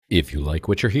If you like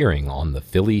what you're hearing on the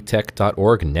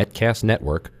phillytech.org Netcast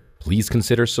network, please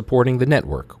consider supporting the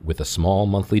network with a small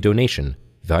monthly donation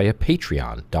via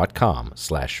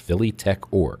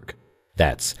patreon.com/phillytechorg.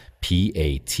 That's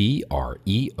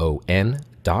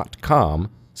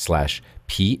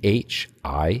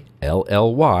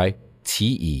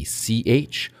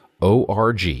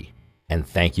patreon.com/phillytechorg. And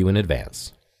thank you in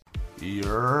advance.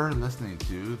 You're listening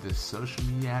to the Social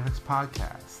Media Addicts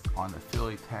podcast on the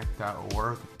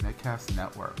phillytech.org Netcast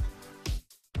network.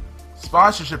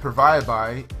 Sponsorship provided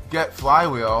by Get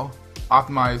Flywheel,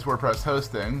 optimized WordPress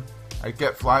hosting at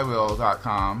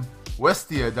getflywheel.com,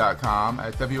 Wistia.com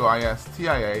at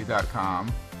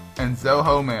wistia.com, and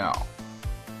Zoho Mail.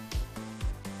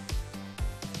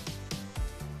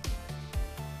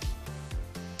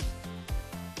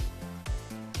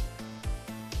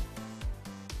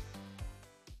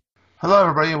 Hello,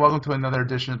 everybody, and welcome to another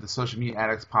edition of the Social Media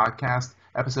Addicts podcast,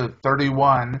 episode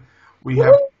 31. We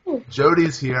have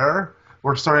Jody's here.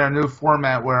 We're starting a new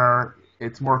format where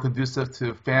it's more conducive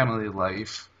to family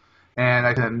life.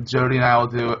 And Jody and I will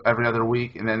do it every other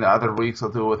week, and then the other weeks I'll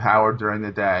do it with Howard during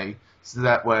the day. So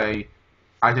that way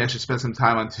I can actually spend some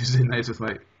time on Tuesday nights with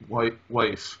my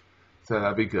wife. So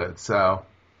that'd be good.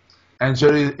 And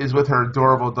Jody is with her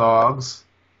adorable dogs.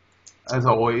 As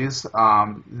always,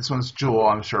 this one's Jewel,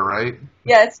 I'm sure, right?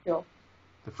 Yeah, it's Jewel.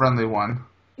 The friendly one.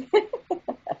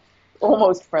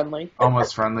 Almost friendly.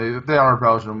 Almost friendly. They are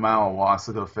Belgian Malinois,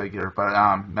 so go figure. But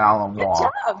Malinois.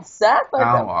 Good job, Seth. I'm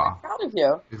Malinois. proud of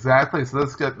you. Exactly. So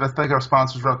let's thank our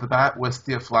sponsors right off the bat: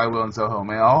 Wistia, Flywheel, and Zoho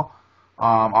Mail.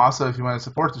 Also, if you want to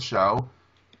support the show,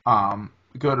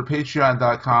 go to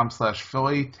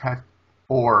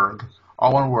patreon.com/phillytechorg.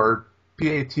 All one word.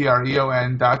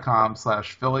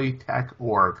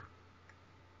 patreon.com/phillytechorg.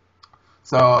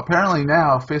 So apparently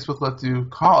now Facebook lets you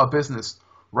call a business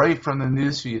right from the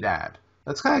newsfeed ad.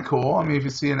 That's kind of cool. I mean, if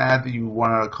you see an ad that you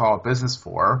want to call a business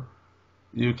for,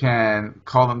 you can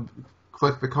call them,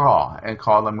 click the call, and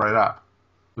call them right up.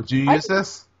 Would you use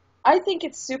this? I think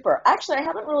it's super. Actually, I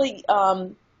haven't really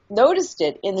noticed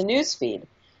it in the newsfeed.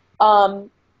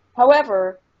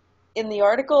 However, in the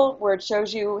article where it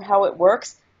shows you how it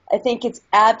works, I think it's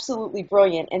absolutely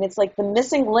brilliant, and it's like the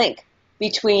missing link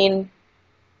between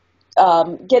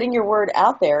getting your word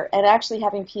out there and actually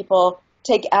having people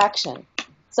take action.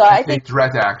 So I think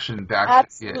direct action back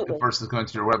absolutely. Versus going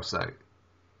to your website.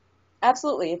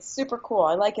 Absolutely, it's super cool.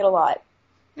 I like it a lot.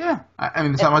 Yeah, I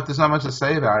mean, there's not much to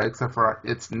say about it except for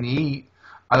it's neat.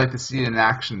 I like to see it in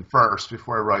action first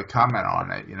before I really comment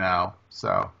on it,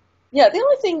 So. Yeah, the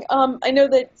only thing, I know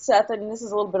that, Seth, and this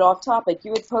is a little bit off topic,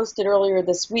 you had posted earlier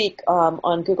this week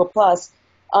on Google+,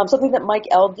 something that Mike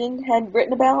Eldon had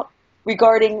written about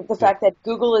regarding the fact that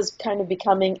Google is kind of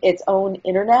becoming its own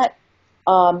internet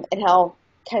and how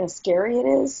kind of scary it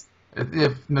is.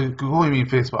 If Google, you mean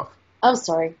Facebook? I'm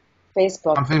sorry,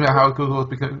 Facebook. I'm thinking about how Google has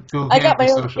become social. I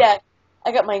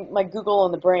got my Google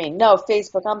on the brain. No,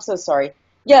 Facebook, I'm so sorry.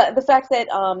 Yeah, the fact that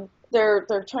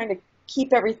they're trying to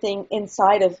keep everything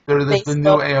inside of Facebook. The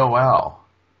new AOL.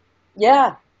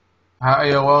 Yeah. How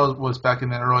AOL was back in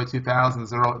the early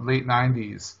 2000s, late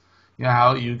 90s.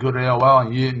 How you go to AOL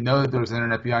and you didn't know that there was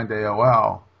internet behind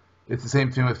AOL. It's the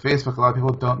same thing with Facebook. A lot of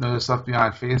people don't know there's stuff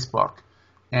beyond Facebook.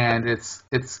 And it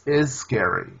is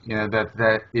scary,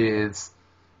 that is,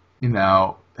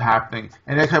 happening.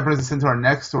 And that kind of brings us into our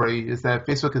next story, is that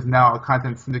Facebook is now a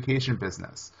content syndication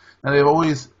business. Now they've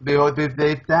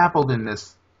dabbled in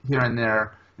this here and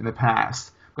there in the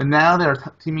past, but now they're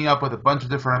teaming up with a bunch of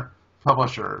different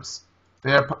publishers.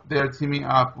 They're teaming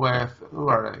up with, who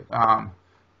are they?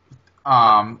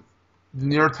 The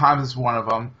New York Times is one of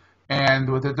them, and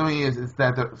what they're doing is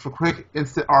that for quick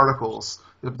instant articles,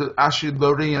 they're actually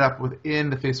loading it up within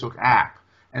the Facebook app,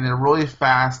 and they're really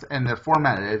fast and they're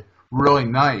formatted really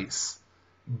nice,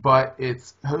 but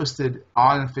it's hosted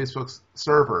on Facebook's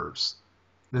servers,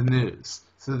 the news.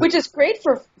 So which is great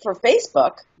for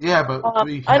Facebook. Yeah, but do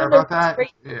we care about that?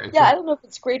 Yeah, I don't know if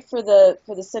it's great for the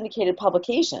syndicated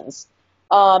publications.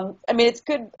 I mean, it's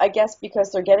good, I guess,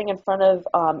 because they're getting in front of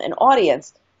an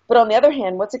audience. But on the other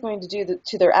hand, what's it going to do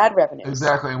to their ad revenues?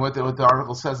 Exactly. And what the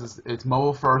article says is it's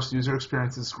mobile first, user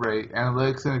experience is great,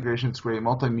 analytics integration is great,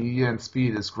 multimedia and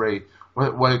speed is great.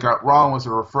 What it got wrong was a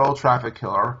referral traffic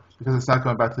killer because it's not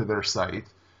going back to their site.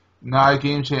 Not a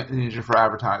game changer for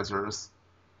advertisers.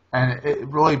 And it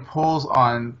really pulls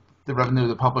on the revenue of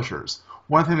the publishers.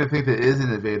 One thing I think that is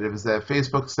innovative is that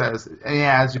Facebook says any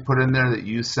ads you put in there that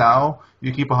you sell,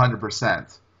 you keep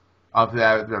 100% of the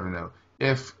ad revenue.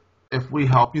 If we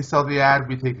help you sell the ad,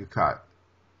 we take a cut.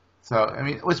 So, I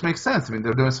mean, which makes sense. I mean,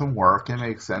 they're doing some work. It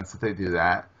makes sense that they do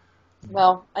that.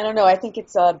 Well, I don't know. I think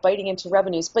it's biting into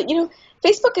revenues. But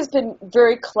Facebook has been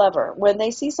very clever. When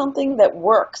they see something that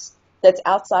works that's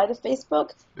outside of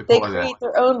Facebook, They they pull it in. create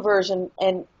their own version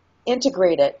and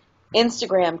integrate it.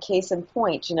 Instagram, case in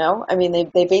point, I mean, they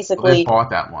Well, they basically bought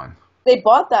that one. they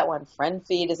bought that one.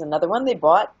 FriendFeed is another one they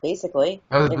bought, basically.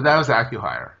 But that was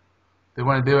AccuHire. They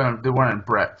wanted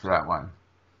Brett for that one.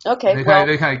 Okay, They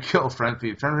well, kind of killed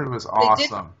FriendFeed. FriendFeed was they did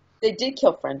awesome. they did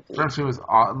kill FriendFeed. FriendFeed was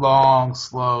long,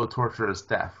 slow, torturous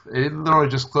death. It literally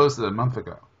just closed it a month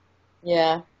ago.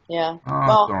 Yeah, yeah.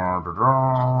 Oh,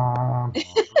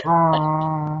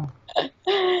 Well,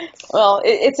 well,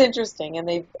 it's interesting, and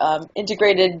they've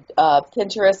integrated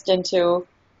Pinterest into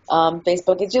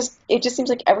Facebook. It just seems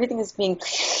like everything is being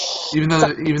even though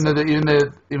sucked even though into. they, even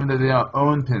though even though they don't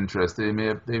own Pinterest, they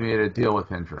made a deal with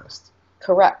Pinterest.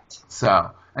 Correct.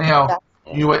 So anyhow,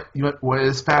 Fascinating. what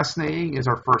is fascinating is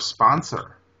our first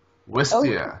sponsor, Oh,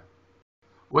 yeah.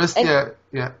 Wistia. And Wistia,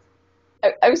 yeah,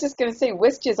 I was just going to say,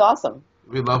 Wistia is awesome.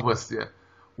 we love Wistia.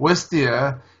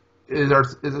 Wistia is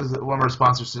one of our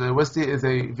sponsors today. Wistia is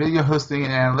a video hosting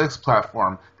and analytics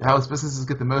platform that helps businesses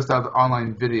get the most out of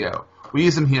online video. We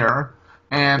use them here,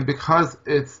 and because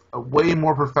it's way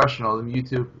more professional than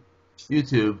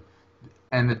YouTube,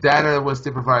 and the data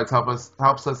Wistia provides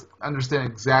helps us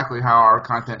understand exactly how our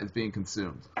content is being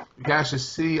consumed. You can actually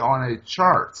see on a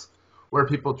chart where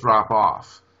people drop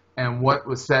off and what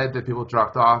was said that people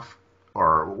dropped off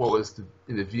or what was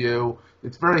in the view.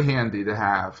 It's very handy to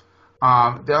have.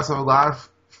 They also have a lot of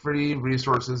free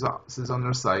resources on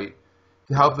their site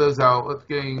to help those out with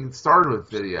getting started with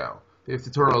video. They have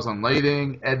tutorials on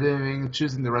lighting, editing,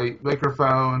 choosing the right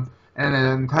microphone, and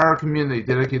an entire community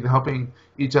dedicated to helping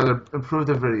each other improve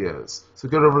their videos. So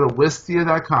go over to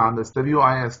wistia.com, that's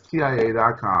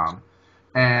WISTIA.com,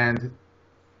 and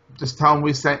just tell them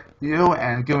we sent you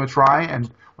and give them a try.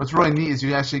 And what's really neat is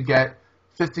you actually get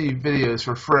 50 videos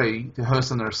for free to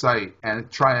host on their site and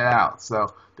try it out.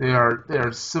 So they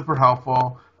are super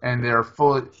helpful, and they're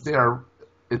full of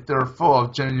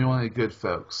genuinely good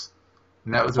folks.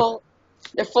 And that was a Full,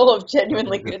 they're full of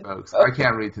genuinely good good folks. I folks.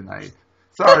 can't read tonight.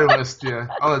 Sorry, Wistia.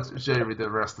 I'll let Jay read the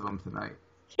rest of them tonight.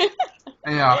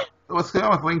 Anyhow, what's going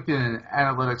on with LinkedIn and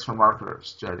analytics for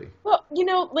marketers, Jody? Well,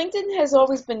 LinkedIn has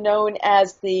always been known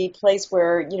as the place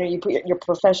where, you put your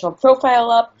professional profile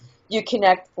up, you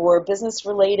connect for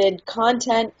business-related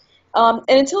content. And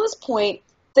until this point,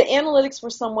 the analytics were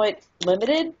somewhat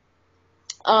limited.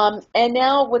 And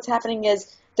now what's happening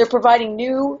is they're providing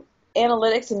new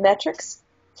analytics and metrics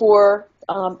for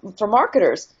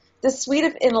marketers. The suite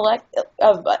of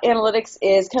analytics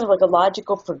is kind of like a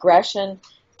logical progression.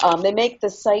 They make the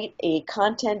site a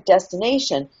content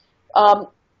destination. Um,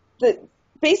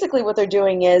 Basically, what they're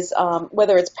doing is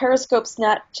whether it's Periscope,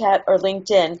 Snapchat, or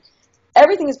LinkedIn,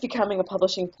 everything is becoming a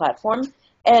publishing platform.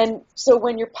 And so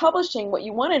when you're publishing, what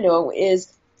you want to know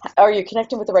is, are you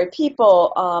connecting with the right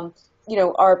people?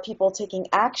 Are people taking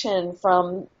action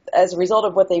as a result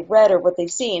of what they've read or what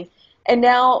they've seen? And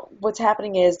now what's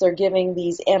happening is they're giving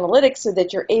these analytics so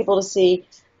that you're able to see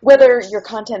whether your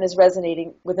content is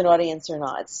resonating with an audience or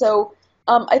not. So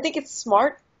I think it's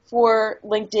smart for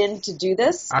LinkedIn to do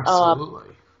this.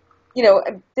 Absolutely.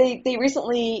 They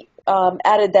recently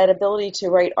added that ability to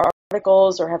write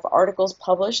articles or have articles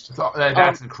published.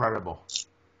 That's incredible.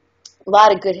 A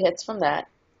lot of good hits from that,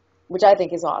 which I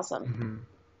think is awesome.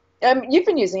 Mm-hmm. You've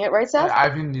been using it, right, Seth?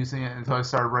 I've been using it until I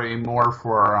started writing more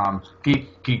for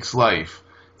Geek's Life.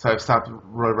 So I've stopped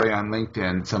really writing on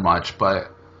LinkedIn so much,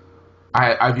 but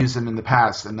I've used them in the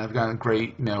past, and I've gotten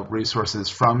great resources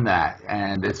from that,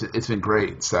 and it's been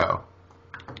great. So,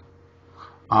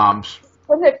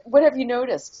 What have you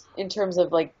noticed in terms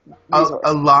of like resources?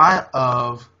 a lot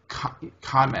of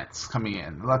comments coming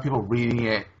in, a lot of people reading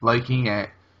it, liking it,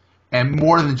 and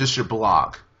more than just your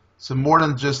blog. So more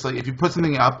than just like if you put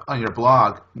something up on your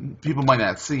blog, people might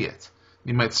not see it.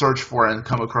 You might search for it and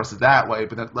come across it that way,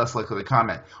 but that's less likely to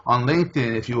comment. On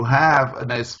LinkedIn, if you have a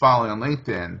nice following on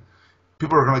LinkedIn,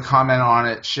 people are going to comment on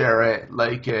it, share it,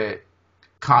 like it,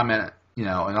 comment, and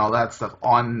all that stuff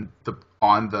on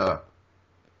the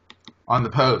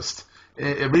post.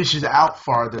 It reaches out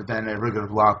farther than a regular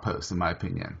blog post, in my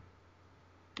opinion.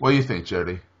 What do you think,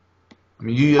 Jody? I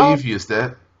mean, you've used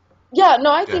it. Yeah,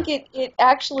 no, I think it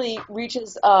actually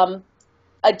reaches a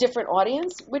different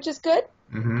audience, which is good.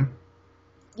 Mm-hmm.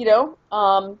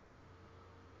 I'm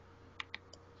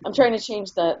trying to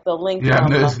change the link. Yeah, I'm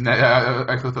noticing that.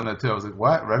 I clicked on that too. I was like,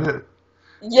 what? Reddit?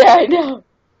 Yeah, I know.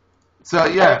 So,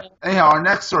 yeah. Anyhow, our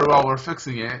next story, while we're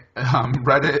fixing it,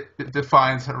 Reddit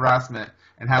defines harassment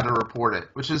and how to report it,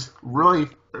 which is really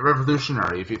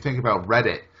revolutionary if you think about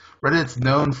Reddit. Reddit's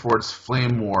known for its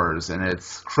flame wars and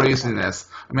its craziness.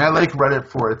 I mean, I like Reddit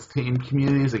for its theme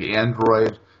communities, like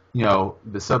Android,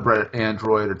 the subreddit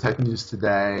Android or Tech News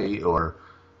Today or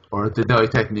the Daily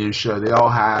Tech News Show. They all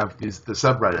have the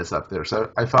subreddits up there,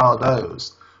 so I follow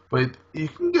those. But you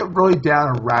can get really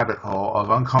down a rabbit hole of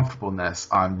uncomfortableness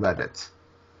on Reddit,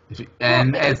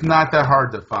 and it's not that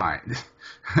hard to find.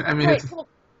 I mean, right. Well,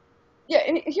 yeah,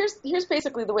 and here's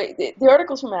basically the way the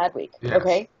article's from Adweek, yes.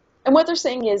 Okay, and what they're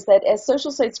saying is that as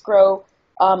social sites grow,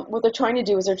 what they're trying to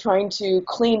do is they're trying to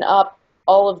clean up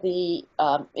all of the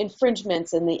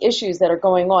infringements and the issues that are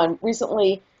going on.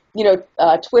 Recently,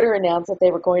 Twitter announced that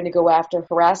they were going to go after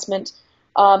harassment.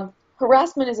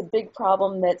 Harassment is a big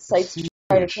problem that sites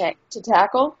try to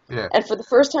tackle. Yeah. And for the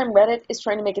first time, Reddit is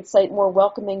trying to make its site more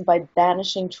welcoming by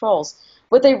banishing trolls.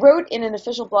 What they wrote in an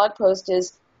official blog post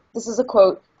is, this is a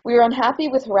quote, "We are unhappy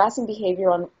with harassing behavior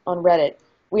on Reddit.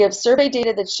 We have survey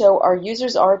data that show our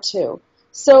users are too.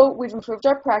 So we've improved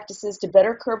our practices to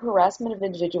better curb harassment of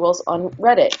individuals on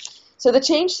Reddit." So the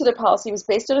change to their policy was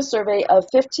based on a survey of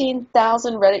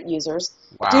 15,000 Reddit users.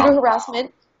 Wow. Due to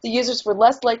harassment, the users were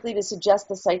less likely to suggest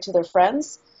the site to their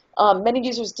friends. Many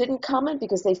users didn't comment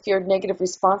because they feared negative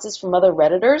responses from other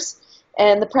Redditors.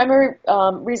 And the primary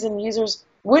reason users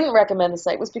wouldn't recommend the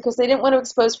site was because they didn't want to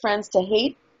expose friends to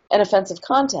hate and offensive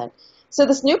content. So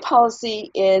this new policy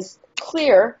is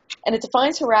clear, and it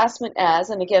defines harassment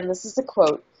as, and again, this is a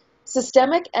quote,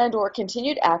 "systemic and or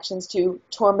continued actions to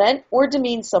torment or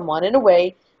demean someone in a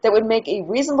way that would make a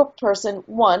reasonable person,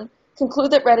 one,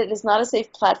 conclude that Reddit is not a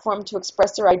safe platform to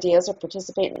express their ideas or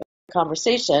participate in a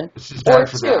conversation, or two,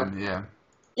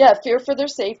 fear for their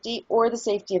safety or the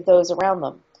safety of those around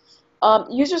them."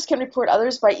 Users can report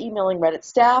others by emailing Reddit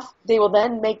staff. They will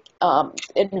then make an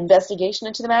investigation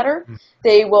into the matter.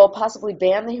 They will possibly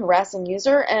ban the harassing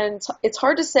user, and it's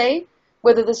hard to say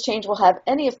whether this change will have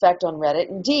any effect on Reddit.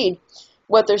 Indeed,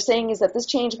 what they're saying is that this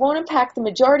change won't impact the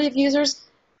majority of users,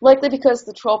 likely because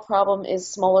the troll problem is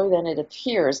smaller than it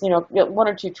appears. One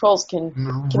or two trolls can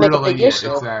make a big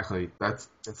issue. Exactly. That's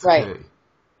right. Okay.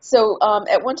 So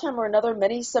at one time or another,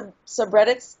 many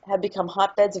subreddits have become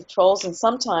hotbeds of trolls, and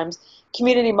sometimes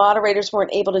community moderators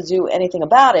weren't able to do anything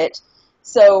about it.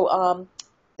 So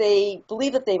they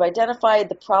believe that they've identified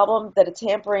the problem, that it's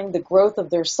hampering the growth of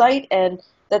their site, and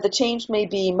that the change may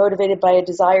be motivated by a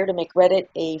desire to make Reddit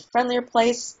a friendlier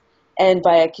place and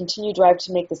by a continued drive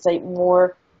to make the site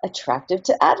more attractive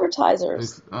to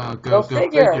advertisers. Go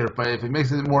figure. But if it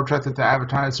makes it more attractive to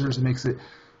advertisers, it makes it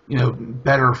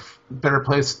better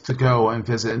place to go and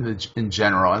visit in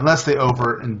general, unless they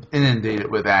inundate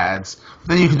it with ads.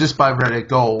 Then you can just buy Reddit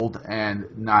Gold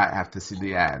and not have to see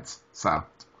the ads. So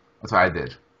that's what I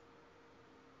did.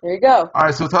 There you go. All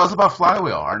right, so tell us about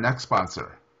Flywheel, our next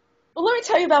sponsor. Well, let me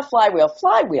tell you about Flywheel.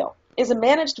 Flywheel is a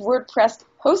managed WordPress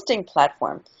hosting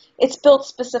platform. It's built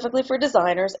specifically for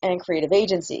designers and creative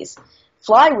agencies.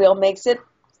 Flywheel makes it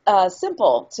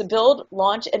simple to build,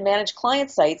 launch, and manage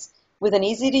client sites with an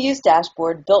easy-to-use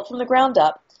dashboard built from the ground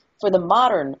up for the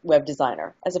modern web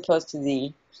designer, as opposed to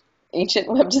the ancient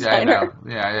web designer.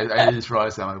 Yeah, I know. I just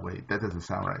realized that. I'm like, wait, that doesn't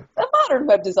sound right. A modern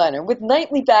web designer with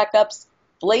nightly backups,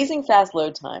 blazing fast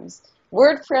load times,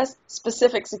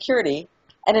 WordPress-specific security,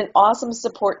 and an awesome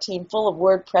support team full of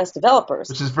WordPress developers.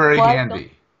 Which is very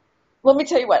handy. Let me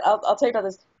tell you what, I'll tell you about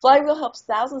this. Flywheel helps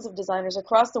thousands of designers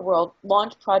across the world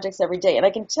launch projects every day. And I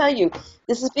can tell you,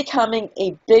 this is becoming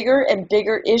a bigger and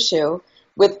bigger issue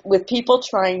with people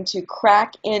trying to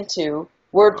crack into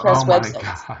WordPress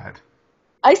websites. Oh my God.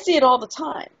 I see it all the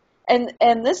time.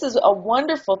 And this is a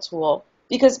wonderful tool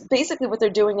because basically what they're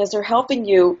doing is they're helping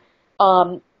you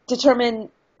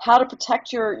determine how to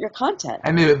protect your content.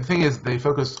 And the thing is, they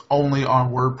focus only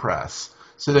on WordPress.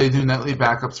 So they do nightly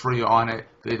backups for you on it.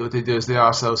 What they do is they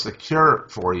also secure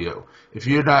it for you. If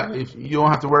you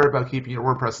don't have to worry about keeping your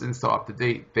WordPress install up to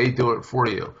date, they do it for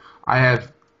you. I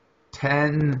have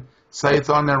 10 sites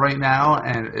on there right now,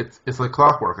 and it's like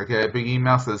clockwork. I get a big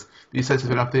email that says these sites have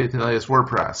been updated to the latest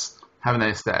WordPress. Have a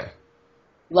nice day.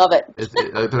 Love it.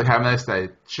 Have a nice day.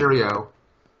 Cheerio.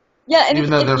 Yeah, and even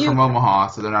though they're from Omaha,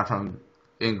 so they're not from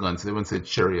England, so they wouldn't say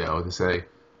cheerio. They say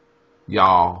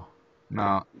y'all.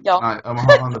 No, not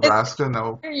Omaha, Nebraska.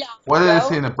 No. What did they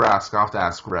say in Nebraska? I'll have to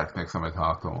ask Rick next time I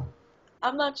talk to him.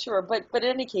 I'm not sure, but in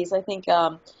any case, I think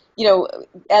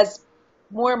as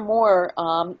more and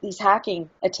more these hacking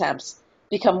attempts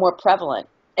become more prevalent,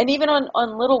 and even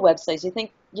on little websites, you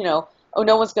think no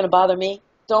one's going to bother me.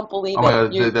 Don't believe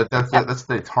it. That's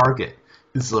they target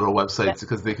these little websites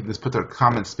because they can just put their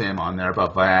comment spam on there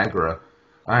about Viagra.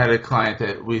 I had a client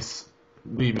that we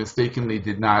mistakenly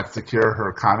did not secure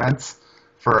her comments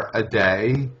for a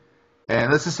day,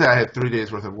 And let's just say I had 3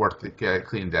 days worth of work to get it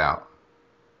cleaned out.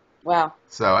 Wow.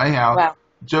 So anyhow, Wow.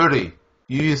 Jody,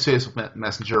 you use Facebook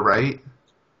Messenger, right?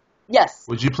 Yes.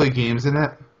 Would you play games in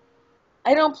it?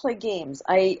 I don't play games.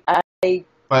 But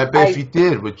if you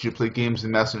did, would you play games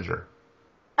in Messenger?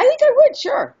 I think I would,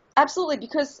 sure. Absolutely,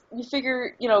 because you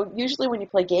figure, usually when you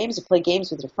play games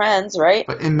with your friends, right?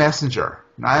 But in Messenger,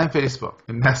 not in Facebook,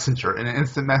 in Messenger, in an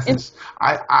instant message.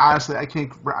 I honestly, I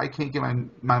can't get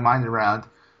my mind around.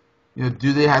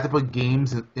 Do they have to put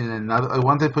games in another?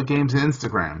 Why don't they put games in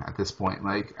Instagram at this point?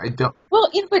 Like, I don't. Well,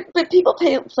 but people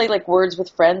play like Words with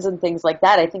Friends and things like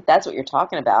that. I think that's what you're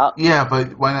talking about. Yeah,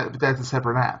 but why not? But that's a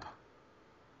separate app.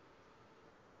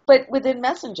 But within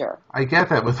Messenger. I get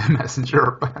that within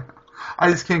Messenger, but I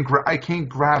just can't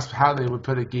grasp how they would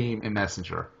put a game in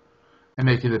Messenger and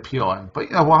make it appealing. But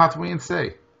we'll have to wait and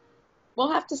see.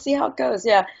 We'll have to see how it goes.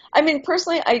 Yeah, I mean,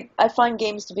 personally, I find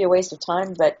games to be a waste of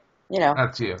time, but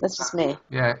that's you. That's just me.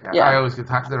 Yeah. I always get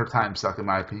their time suck, in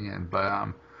my opinion. But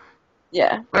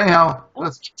yeah. But anyhow,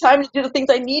 let's time to do the things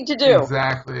I need to do.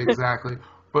 Exactly.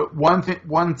 But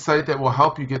one site that will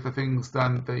help you get the things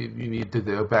done that you need to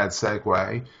do, bad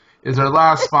segue, is our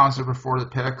last sponsor before the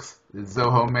picks, is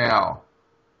Zoho Mail.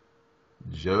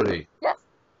 Jody. Yes.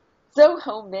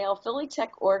 Zoho Mail, Philly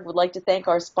Tech Org would like to thank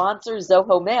our sponsor,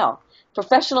 Zoho Mail,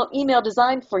 professional email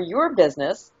designed for your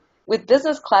business with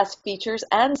business class features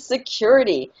and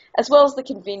security, as well as the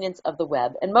convenience of the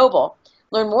web and mobile.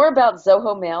 Learn more about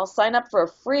Zoho Mail. Sign up for a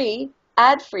free,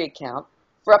 ad-free account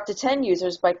for up to 10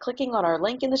 users by clicking on our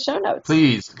link in the show notes.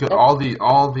 Please, all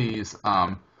these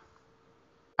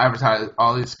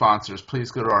sponsors,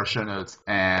 please go to our show notes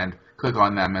and click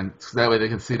on them, and so that way they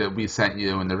can see that we sent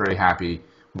you, and they're very happy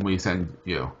when we send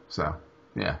you. So,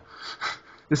 yeah.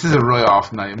 This is a really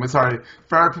off night. I'm sorry.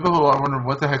 For our people who are wondering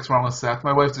what the heck's wrong with Seth,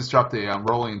 my wife just dropped a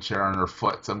rolling chair on her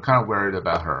foot, so I'm kind of worried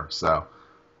about her. So.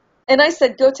 And I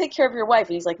said, go take care of your wife.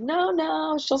 And he's like,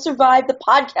 no, she'll survive. The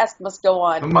podcast must go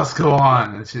on. It must go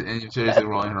on. And she's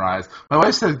rolling her eyes. My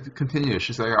wife said, continue.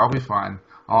 She's like, I'll be fine.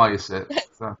 I'll ice it.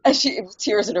 So. And she with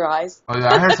tears in her eyes. Oh,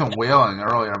 yeah, I heard some wailing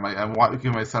earlier. I'm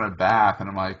giving my son a bath, and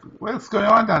I'm like, what's going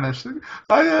on down there? She's like,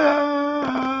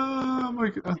 I'm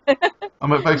like,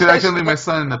 I can leave my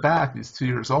son in the bath. He's 2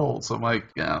 years old. So I'm like,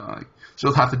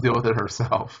 she'll have to deal with it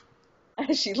herself.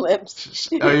 She limps.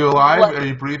 Are you alive? Are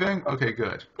you breathing? Okay,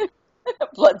 good.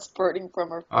 Blood spurting from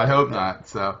her foot. I hope not.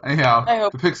 So, anyhow,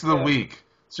 the picks of the week.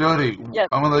 Jody, yes.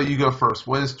 I'm going to let you go first.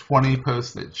 What is 20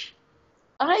 postage?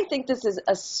 I think this is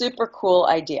a super cool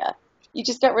idea. You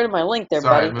just got rid of my link there,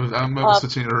 buddy. I'm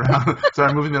switching it around. Sorry,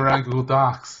 I'm moving it around Google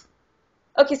Docs.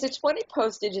 Okay, so 20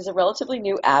 Postage is a relatively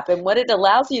new app, and what it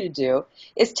allows you to do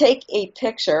is take a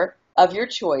picture of your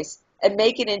choice and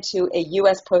make it into a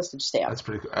U.S. postage stamp. That's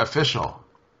pretty cool.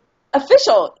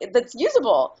 Official, that's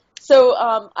usable. So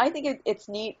I think it's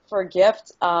neat for a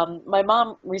gift. My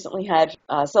mom recently had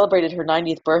celebrated her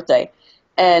 90th birthday,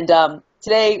 and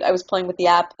today I was playing with the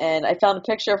app, and I found a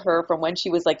picture of her from when she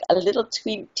was like a little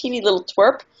teeny little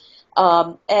twerp.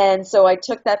 And so I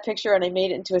took that picture and I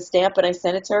made it into a stamp and I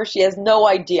sent it to her. She has no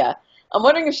idea. I'm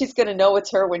wondering if she's going to know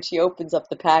it's her when she opens up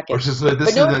the package. Or she's like, this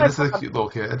is a cute little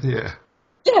kid, yeah.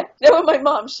 Yeah, no, my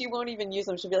mom, she won't even use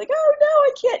them. She'll be like, oh, no,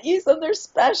 I can't use them. They're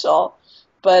special.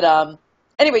 But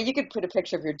anyway, you could put a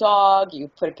picture of your dog. You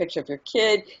could put a picture of your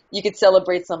kid. You could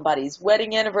celebrate somebody's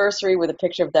wedding anniversary with a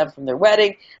picture of them from their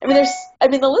wedding. I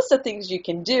mean, the list of things you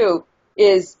can do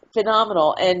is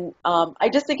phenomenal. And I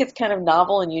just think it's kind of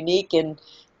novel and unique and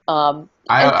personal.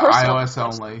 iOS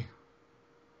only.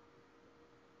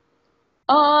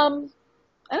 I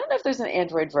don't know if there's an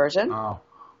Android version. Oh.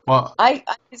 Well, I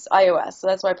use iOS, so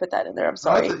that's why I put that in there. I'm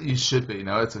sorry. You should be.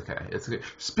 No, it's okay. It's okay.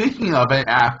 Speaking of an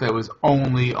app that was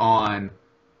only on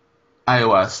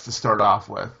iOS to start off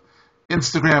with,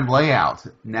 Instagram Layout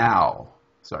Now.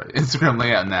 Sorry, Instagram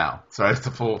Layout Now. Sorry, it's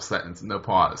a full sentence, no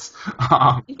pause.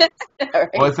 Right.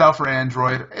 Well, it's out for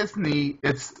Android. It's neat.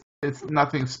 It's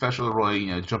nothing special to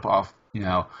really jump off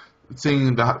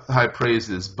singing the high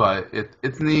praises, but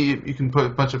it's neat. You can put a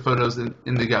bunch of photos in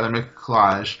together, make a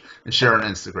collage, and share on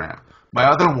Instagram. My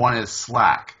other one is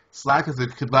Slack. Slack is a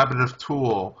collaborative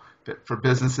tool for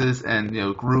businesses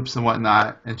and groups and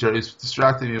whatnot. And Jody's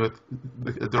distracting me with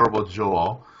the adorable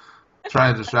Joel,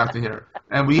 trying to distract me here.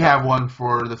 And we have one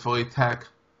for the Philly Tech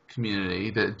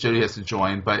community that Jody has to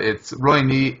join, but it's really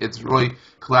neat. It's really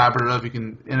collaborative. You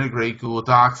can integrate Google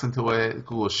Docs into it,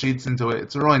 Google Sheets into it.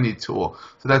 It's a really neat tool.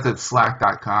 So that's at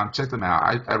slack.com. Check them out.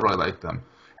 I really like them.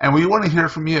 And we want to hear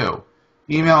from you.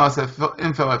 Email us at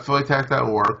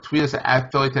info@phillytech.org. Tweet us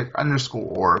at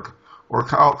phillytech_org. Or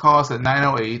call us at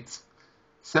 908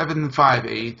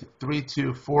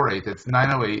 758-3248. That's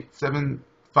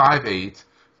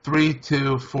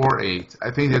 908-758-3248.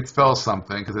 I think it spells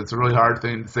something because it's a really hard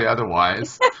thing to say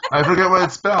otherwise. I forget what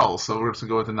it spells, so we're just going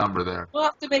to go with the number there. We'll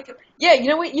have to make it. Yeah, you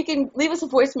know what? You can leave us a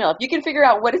voicemail. If you can figure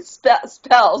out what it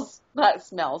spells, not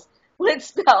smells, what it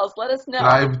spells, let us know.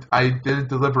 I did it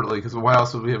deliberately because why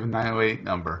else would we have a 908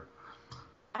 number?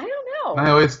 I don't know.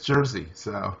 908's Jersey,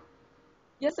 so.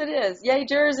 Yes, it is. Yay,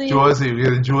 Jersey. Jersey, we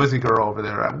got a Jersey girl over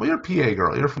there. Well, you're a PA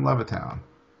girl. You're from Levittown.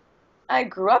 I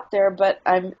grew up there, but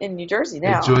I'm in New Jersey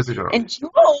now. A Jersey girl. And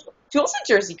Jules a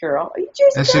Jersey girl. Are you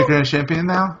Jersey Is she a girl? grand champion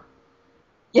now?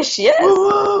 Yes, she is.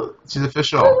 Woo-woo. She's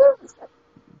official. Woo-woo.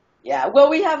 Yeah, well,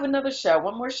 we have another show,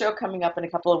 one more show coming up in a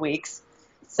couple of weeks.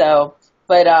 So,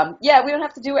 but yeah, we don't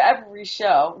have to do every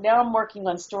show. Now I'm working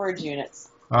on storage units.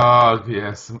 Oh,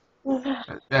 yes.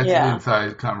 That's Yeah. an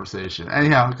inside conversation.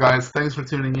 Anyhow, guys, thanks for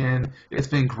tuning in. It's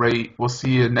been great. We'll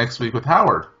see you next week with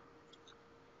Howard.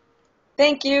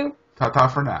 Thank you. Ta-ta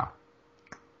for now.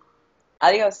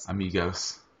 Adios.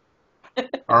 Amigos.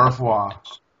 Au revoir.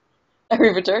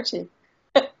 Arrivederci.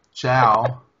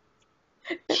 Ciao.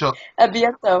 A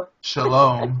bientôt.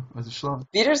 Shalom. Was it shalom?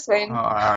 Wiedersehen. Oh, all right.